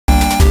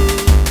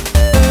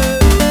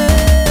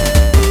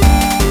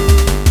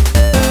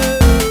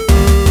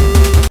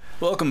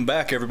Welcome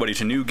back, everybody,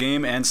 to New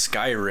Game and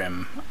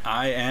Skyrim.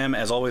 I am,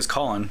 as always,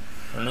 Colin.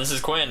 And this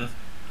is Quinn.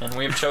 And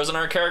we have chosen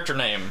our character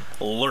name,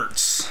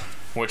 Lurtz,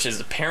 which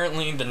is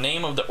apparently the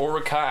name of the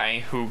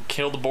Uruk-hai who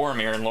killed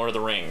Boromir in Lord of the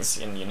Rings.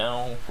 And you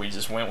know, we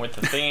just went with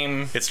the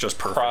theme. It's just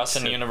perfect.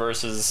 Crossing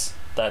universes,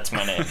 that's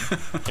my name.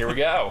 Here we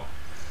go.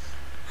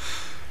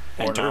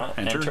 Enter, or not.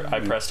 enter. I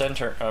pressed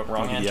enter. Oh,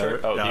 wrong enter.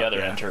 The other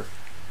yeah. enter.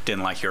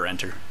 Didn't like your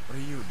enter. What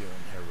are you doing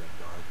here,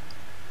 Redguard?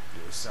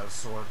 You a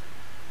sellsword?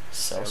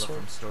 Sailor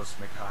from Stos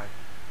Mackay?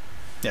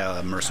 Yeah,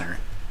 a mercenary.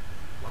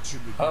 What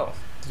should we do? Oh,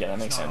 yeah, that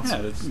makes sense.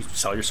 Yeah, you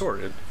sell your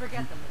sword.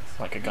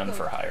 Like a gun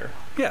for hire.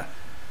 Yeah.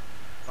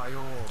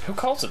 Who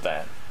calls it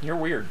that? You're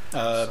weird.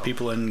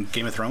 People in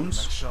Game of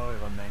Thrones?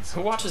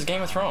 Who watches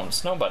Game of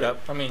Thrones? Nobody.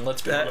 Yep. I mean,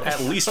 let's be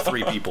at least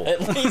 3 people.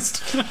 At least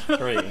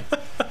 3.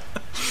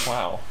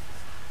 Wow.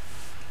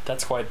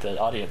 That's quite the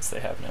audience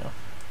they have now.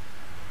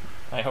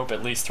 I hope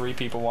at least 3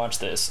 people watch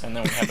this, and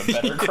then we have a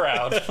better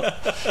crowd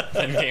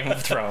than Game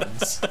of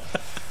Thrones.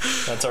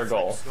 That's our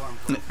goal.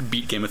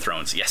 Beat Game of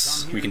Thrones.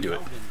 Yes, we can do it.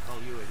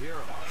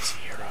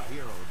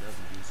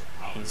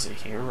 He's a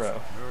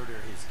hero.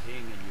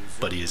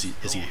 But is he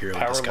a hero in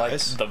Power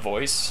disguise? like the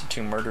voice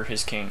to murder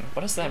his king.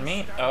 What does that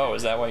mean? Oh,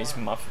 is that why he's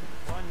muffled?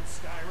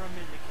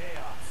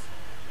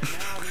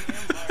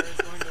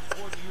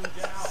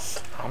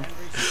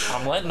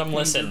 I'm letting him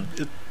listen.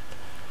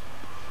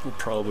 We'll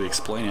probably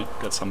explain it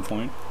at some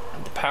point.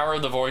 The power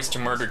of the voice to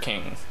murder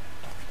king.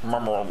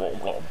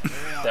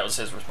 That was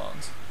his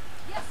response.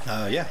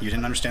 Yeah, you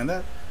didn't understand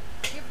that?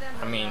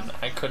 I mean,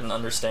 I couldn't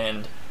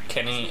understand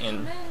Kenny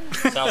in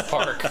South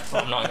Park.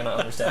 I'm not going to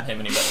understand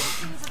him any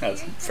better.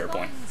 That's a fair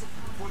point.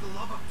 For the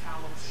love of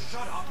Talos,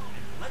 shut up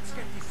and let's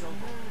get this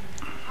over.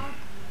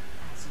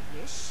 As you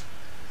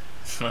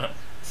wish.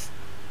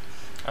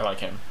 I like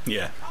him.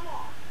 Yeah. Come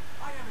on,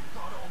 I haven't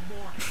thought all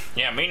morning.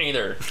 Yeah, me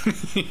neither.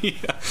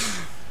 Yeah.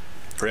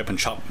 Hurry up and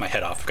chop my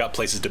head off. I've got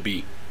places to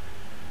be.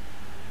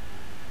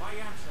 My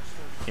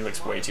ancestors. He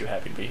looks way too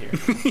happy to be here.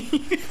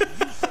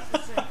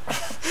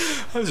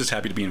 I was just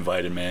happy to be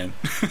invited, man.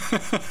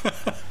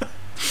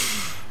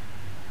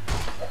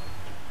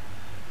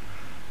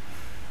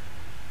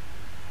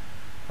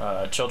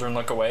 Children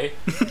look away.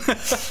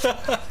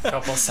 A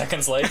couple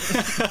seconds late.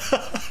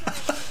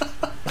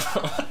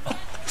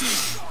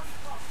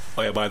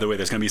 Oh yeah, by the way,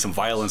 there's gonna be some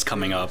violence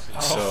coming up.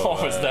 Oh,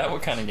 So, is that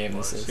what kind of game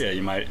this is? yeah,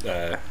 you might.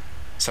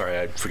 Sorry,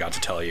 I forgot to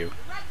tell you.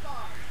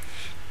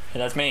 Hey,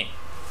 that's me.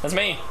 That's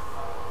me.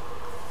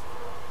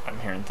 I'm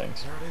hearing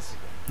things. There it is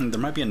again. There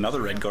might be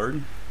another red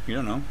guard. You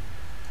don't know.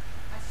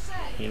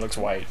 He looks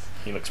white.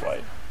 He looks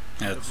white.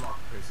 Yeah, The block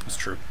prisoner. that's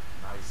true.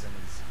 Nice and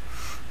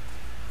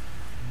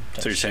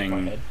easy. So you're Shake my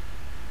saying head.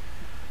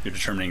 you're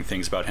determining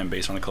things about him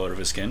based on the color of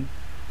his skin?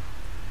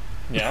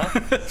 Yeah.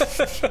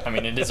 I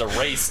mean, it is a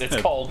race. It's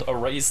called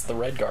Erase the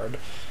Red Guard.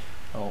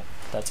 Oh,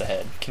 that's a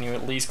head. Can you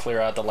at least clear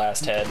out the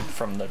last head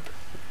from the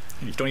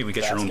You don't even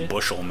get your own basket?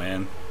 bushel,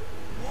 man.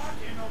 What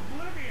in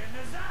oblivion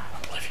is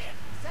that? Oblivion?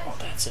 Oh,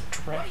 that's a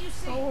dread.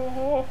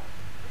 Oh.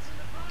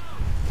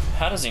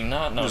 How does he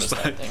not notice Just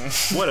that like,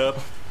 thing? what up?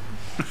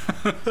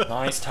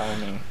 Nice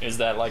timing. Is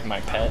that like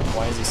my pet?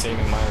 Why is he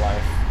saving my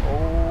life?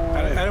 Oh.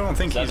 I don't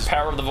think Is that he's. the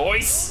power of the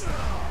voice?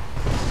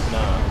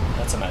 No,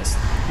 that's a nice.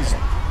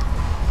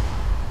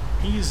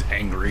 He's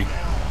angry.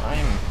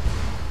 I'm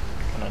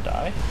gonna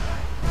die.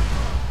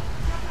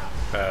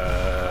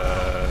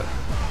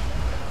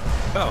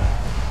 Oh.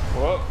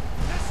 Whoa.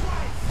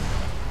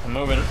 I'm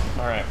moving.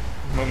 Alright.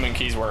 Movement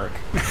keys work.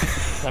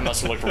 That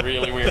must have looked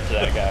really weird to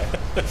that guy.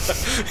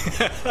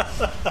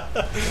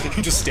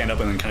 You just stand up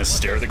and then kind of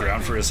stare at the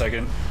ground for a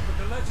second. But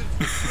the legends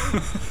were true.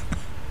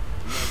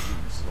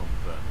 Legends don't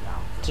burn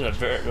out.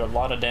 Did a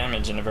lot of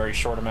damage in a very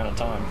short amount of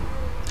time.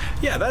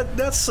 Yeah,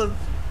 that's a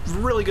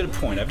really good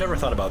point. I've never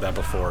thought about that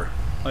before.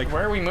 Like,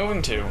 Where are we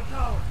moving to?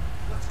 Go.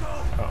 Let's go.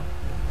 Oh.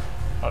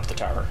 Up the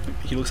tower.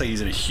 he looks like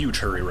he's in a huge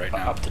hurry right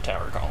now. Up the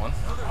tower, Colin.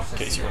 In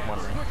case you were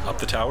wondering. Up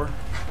the tower?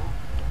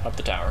 Up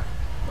the tower.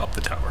 Up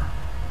the tower.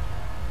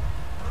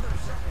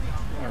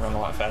 I run a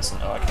lot faster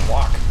than I can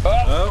walk.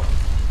 Oh!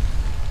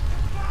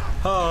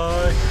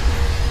 Oh. Hi.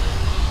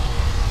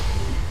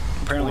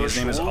 Apparently his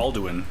name is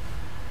Alduin.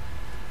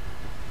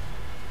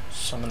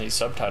 Some of these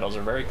subtitles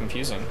are very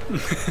confusing.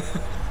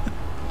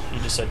 He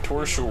just said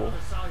Torshul.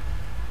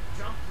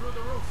 Jump through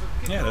the roof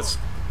and Yeah, that's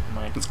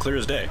clear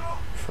as day.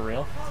 For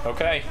real?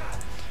 Okay.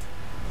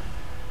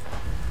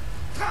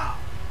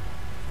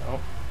 Oh,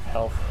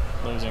 health.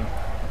 Losing.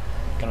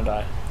 Gonna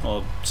die.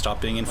 Well,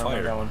 stop being in Where am I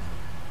fire. going?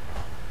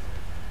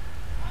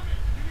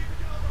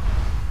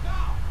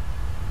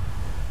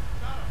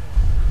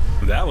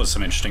 That was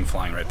some interesting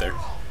flying right there.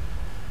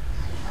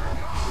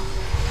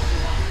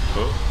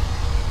 Oh.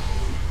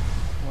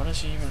 What is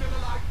he even...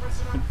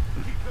 prisoner.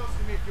 Keep close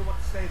to me if you want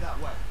to stay that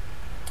way.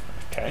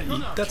 Okay.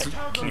 That's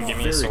Can you give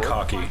me a very sword?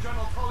 cocky.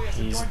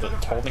 He's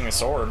holding a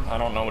sword. I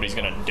don't know what he's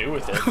gonna do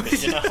with it,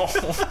 but you know,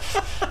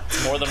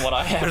 it's more than what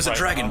I have. There's a right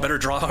dragon. now. Better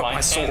draw out my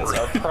hands sword.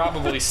 are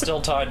probably still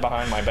tied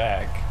behind my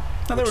back.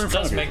 No, they were in Which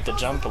front does of you. make the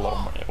jump a little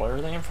more. Where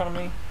are they in front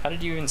of me? How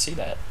did you even see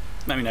that?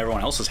 I mean,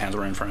 everyone else's hands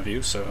were in front of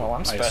you, so. Well,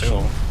 I'm I special.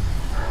 assume.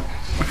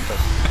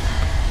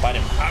 Bite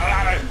him.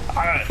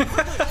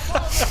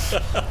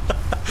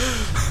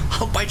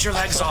 I'll bite your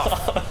legs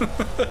off.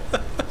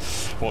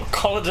 We'll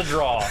call it a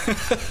draw.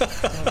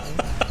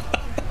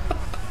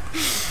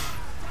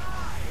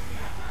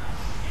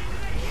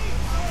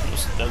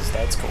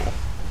 That's cool.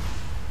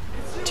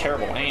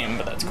 Terrible aim,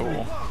 but that's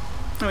cool.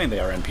 I mean, they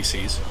are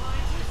NPCs.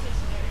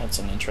 That's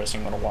an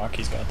interesting little walk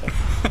he's got there.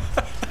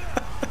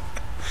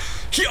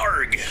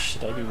 Yarg!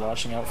 Should I be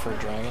watching out for a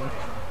dragon?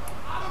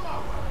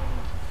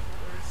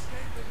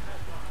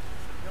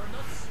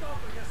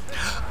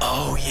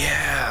 Oh,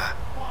 yeah.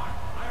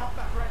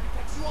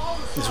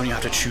 This is when you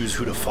have to choose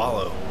who to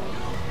follow.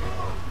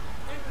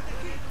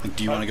 Like,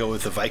 do you want to go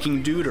with the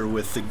Viking dude or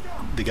with the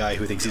guy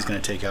who thinks he's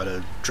going to take out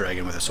a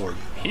dragon with a sword?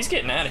 He's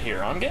getting out of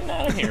here. I'm getting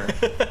out of here.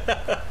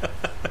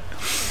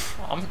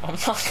 I'm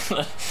not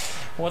gonna...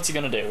 What's he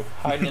gonna do?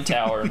 Hide in a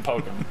tower and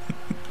poke him.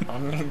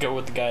 I'm gonna go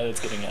with the guy that's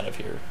getting out of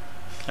here.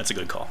 That's a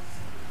good call.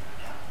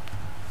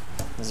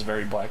 This is a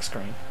very black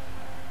screen.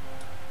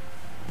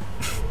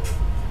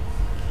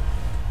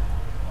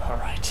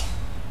 Alright.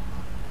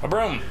 A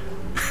broom!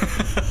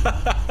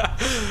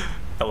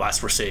 At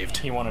last we're saved.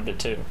 He wanted it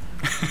too.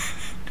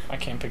 I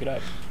can't pick it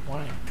up.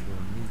 Why?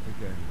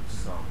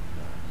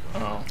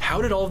 Oh. How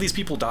did all of these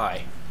people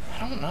die? I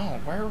don't know.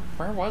 Where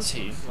was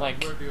he?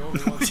 Like,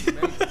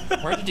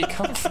 where did he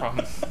come from?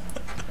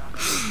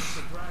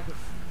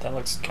 That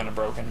looks kind of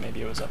broken.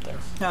 Maybe it was up there.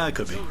 Yeah, it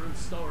could be. Children's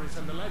stories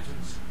and the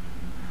legends.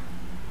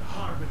 The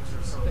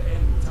harbingers of the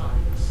end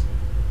times.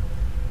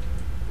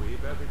 We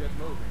better get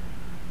moving.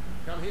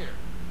 Come here.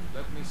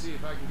 Let me see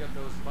if I can get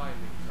those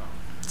bindings off.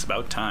 It's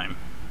about time.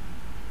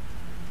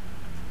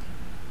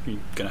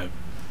 You gonna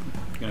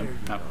There you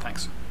oh, go.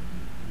 thanks.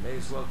 May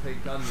as well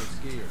take Gunya's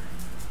gear. We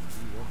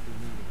won't be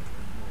needing it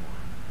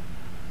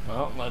anymore.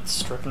 Well, let's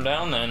strip him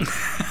down then.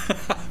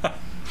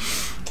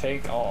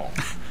 Take all.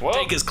 Whoa.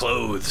 Take his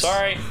clothes.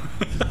 Sorry.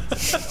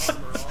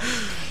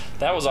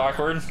 That was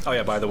awkward. Oh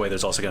yeah, by the way,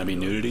 there's also gonna be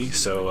nudity,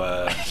 so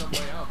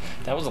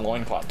That was a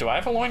loincloth. Do I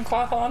have a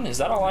loincloth on? Is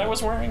that all I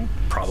was wearing?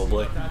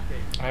 probably.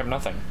 I have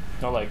nothing.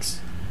 No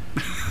legs.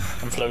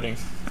 I'm floating.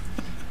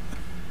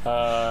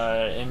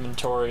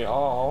 Inventory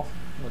all.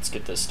 Let's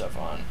get this stuff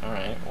on.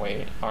 Alright,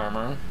 weight,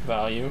 armor,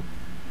 value.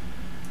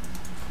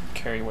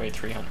 Carry weight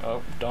 300.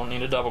 Oh, don't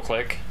need a double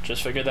click.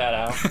 Just figured that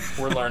out.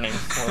 We're learning.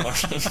 We're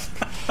learning.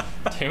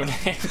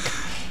 Tuning.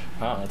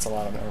 Wow, that's a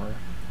lot of armor.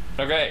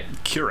 Okay.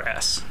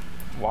 Cuirass.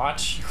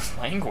 Watch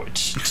your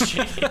language.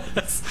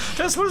 Jeez.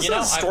 That's what it You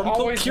know, says. I've Storm called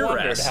always wondered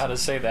cuirass. how to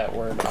say that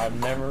word. I've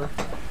never...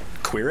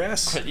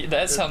 Cuirass? But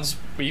that sounds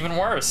even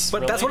worse.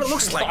 But that's what it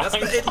looks like.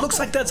 It looks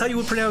like that's how you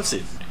would pronounce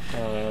it.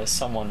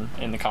 Someone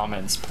in the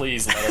comments,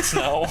 please let us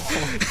know.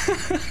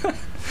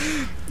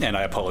 And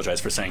I apologize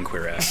for saying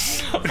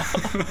cuirass.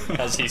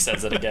 As he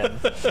says it again.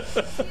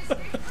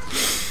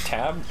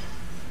 Tab.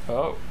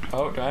 Oh,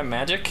 do I have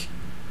magic?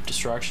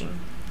 Destruction.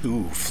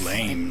 Ooh,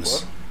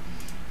 flames. Whoop.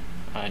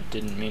 I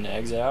didn't mean to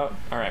exit out.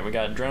 Alright, we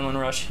got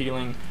adrenaline rush,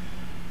 healing.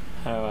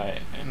 How do I...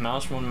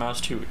 Mouse 1, mouse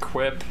 2,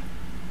 equip.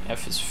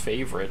 F is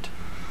favorite.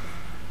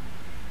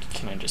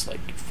 Can I just,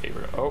 like,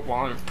 favorite? Oh,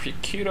 well, I'm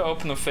Q to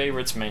open the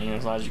favorites menu.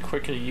 It allows you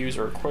quickly use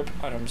or equip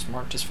items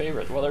marked as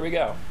favorite. Well, there we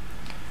go.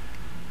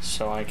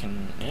 So I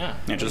can, yeah.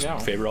 Yeah, just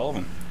favorite all of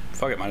them.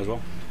 Fuck it, might as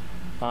well.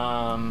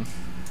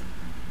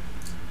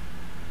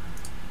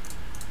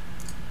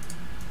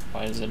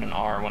 Why is it an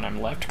R when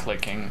I'm left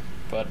clicking?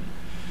 But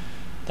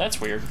that's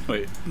weird.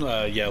 Wait,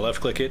 yeah, left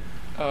click it.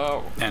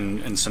 Oh.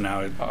 And so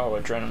now it... Oh,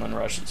 adrenaline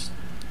rushes.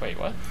 Wait,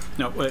 what?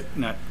 No, wait,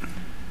 no.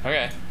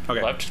 Okay.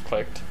 Okay. Left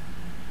clicked.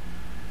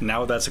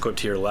 Now that's equipped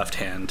to your left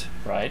hand.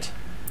 Right.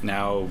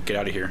 Now get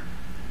out of here.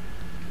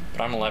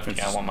 But I'm a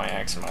lefty. I want my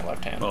axe in my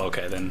left hand. Oh,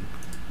 okay, then,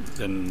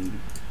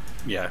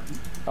 yeah.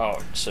 Oh,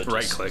 so just,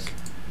 right click.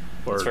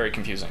 Or, it's very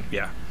confusing.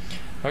 Yeah.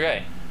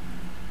 Okay.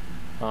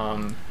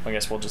 I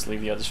guess we'll just leave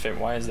the others fit.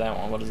 Why is that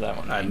one? What does that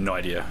one mean? I have no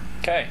idea.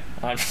 Okay.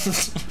 I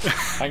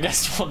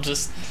guess we'll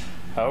just...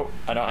 Oh,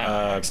 I don't have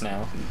an axe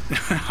now.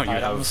 You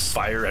have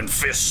fire and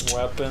fist.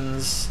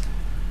 Weapons.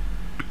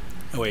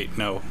 Wait,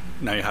 no.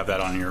 Now you have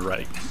that on your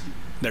right.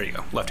 There you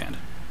go. Left hand.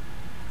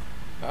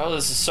 Oh,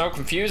 this is so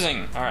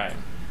confusing. All right.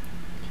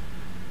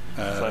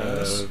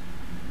 Flames.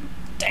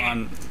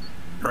 On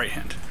right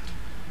hand.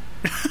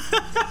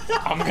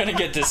 I'm gonna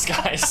get this,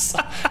 guys.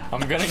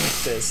 I'm gonna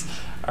get this.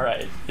 All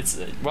right. It's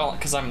well,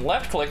 because I'm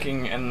left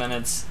clicking and then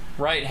it's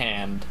right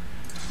hand.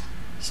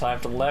 So I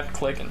have to left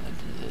click, and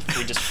if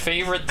we just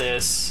favorite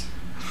this.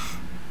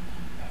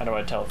 How do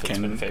I tell if it's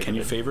been favorited? Can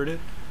you favorite it?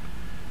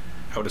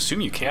 I would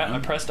assume you can. Yeah, I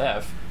pressed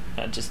F.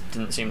 That just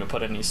didn't seem to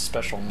put any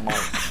special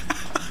mark.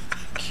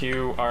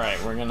 Q.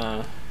 Alright, we're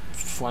gonna...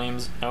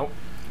 Flames. Nope.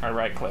 I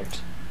right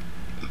clicked.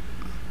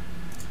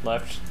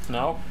 Left.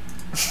 Nope.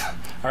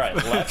 Alright,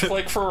 left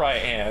click for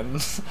right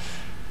hand.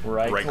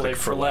 Right click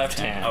for left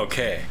hand.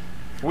 Okay.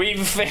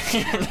 We've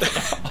figured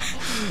it out.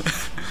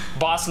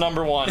 Boss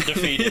number 1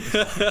 defeated.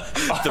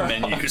 The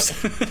menus.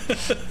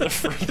 The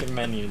freaking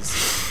menus.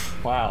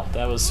 Wow,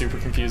 that was super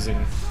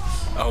confusing.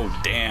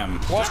 Oh, damn.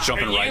 What Just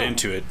jumping are right you?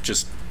 into it.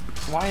 Just,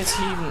 Why is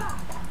he even...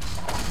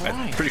 I'm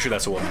Why? pretty sure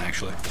that's a woman,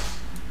 actually.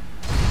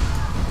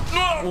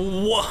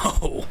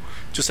 Whoa!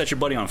 Just set your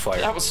buddy on fire.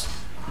 That was...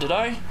 Did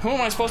I? Who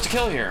am I supposed to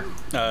kill here?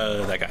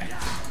 That guy.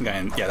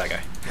 Yeah, that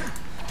guy.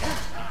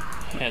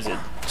 He has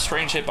a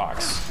strange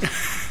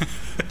hitbox.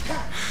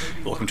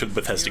 Welcome to the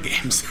Bethesda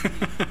games.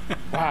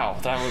 Wow,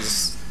 that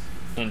was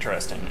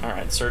interesting.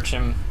 Alright, search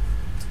him.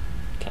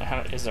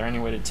 Is there any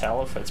way to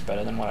tell if it's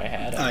better than what I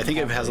had? I think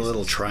if it has a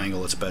little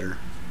triangle, it's better.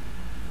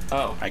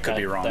 Oh, I could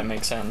be wrong. That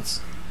makes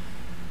sense.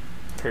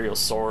 Imperial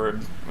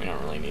sword. We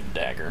don't really need a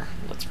dagger.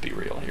 Let's be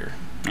real here.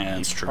 Yeah,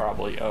 that's true.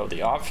 Probably. Oh,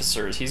 the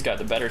officers. He's got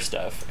the better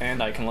stuff,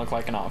 and I can look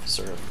like an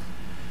officer.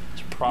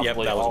 It's probably Yep, that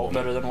was a all woman.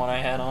 better than what I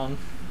had on.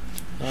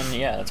 And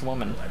yeah, that's a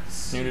woman.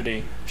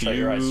 Nudity. Shut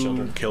your eyes,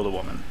 children. Killed a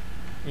woman.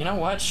 You know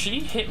what? She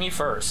hit me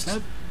first.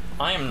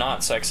 I am not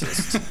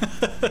sexist.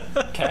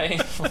 Okay?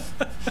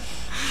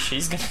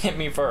 She's gonna hit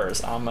me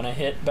first. I'm gonna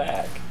hit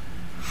back.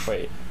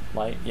 Wait,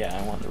 light? Yeah,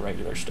 I want the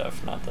regular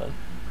stuff, not the...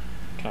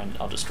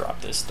 I'll just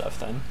drop this stuff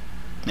then,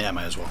 Yeah,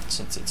 might as well.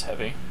 since it's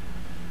heavy.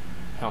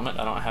 Helmet?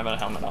 I don't have a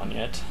helmet on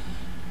yet.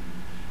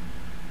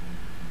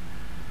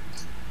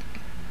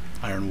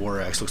 Iron War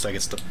Axe looks like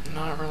it's the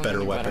Not really better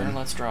any weapon.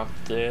 Let's drop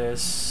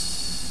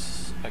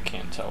this. I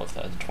can't tell if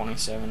that's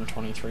 27,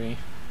 23.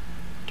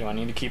 Do I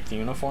need to keep the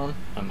uniform?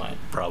 I might.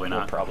 Probably Well,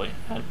 not. probably.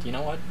 You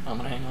know what? I'm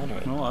gonna hang on to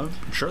it. Well,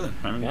 I'm sure then.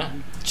 I mean, Yeah.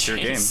 it's your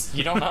game. Jeez,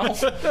 you don't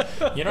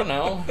know. You don't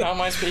know. How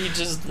am I supposed to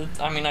just...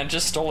 I mean, I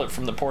just stole it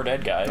from the poor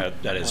dead guy.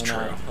 That is Why true.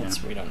 not?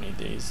 Yeah. We don't need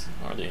these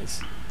or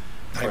these.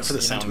 I think for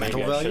the sentimental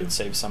maybe value. I should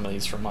save some of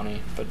these for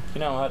money, but you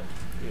know what?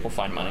 We'll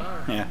find money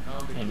Yeah.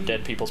 in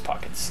dead people's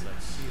pockets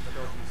Let's see if it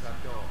opens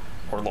that door.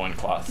 or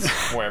loincloths,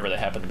 wherever they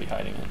happen to be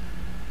hiding it.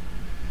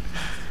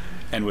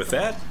 And with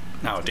that,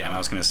 oh damn, I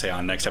was gonna say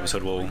on next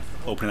episode we'll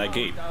open that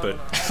gate, but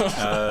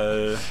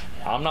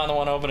I'm not the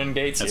one opening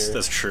gates here.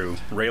 that's true.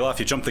 Ralof,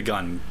 you jumped the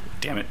gun.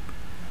 Damn it.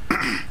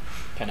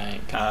 Can I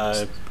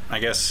just... I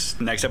guess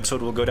next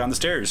episode we'll go down the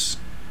stairs.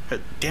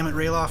 Damn it,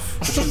 Ralof.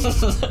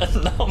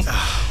 No,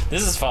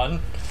 this is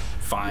fun.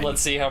 Fine.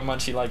 Let's see how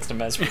much he likes to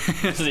mess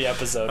with the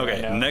episode. Okay,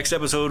 right now. next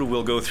episode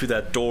we'll go through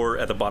that door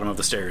at the bottom of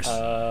the stairs.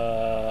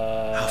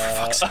 Oh, for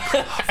fuck's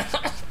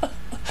sake.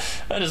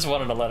 I just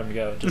wanted to let him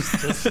go, just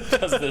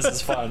because this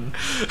is fun.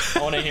 I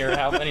want to hear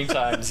how many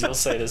times you'll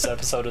say this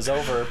episode is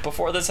over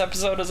before this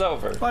episode is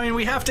over. Well, I mean,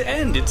 we have to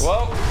end. It's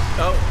Whoa!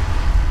 Oh.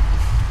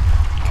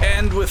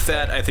 And with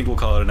that, I think we'll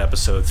call it an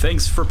episode.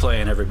 Thanks for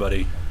playing,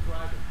 everybody.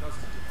 Dragon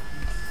doesn't give up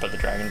easy. But the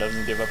dragon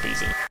doesn't give up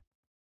easy.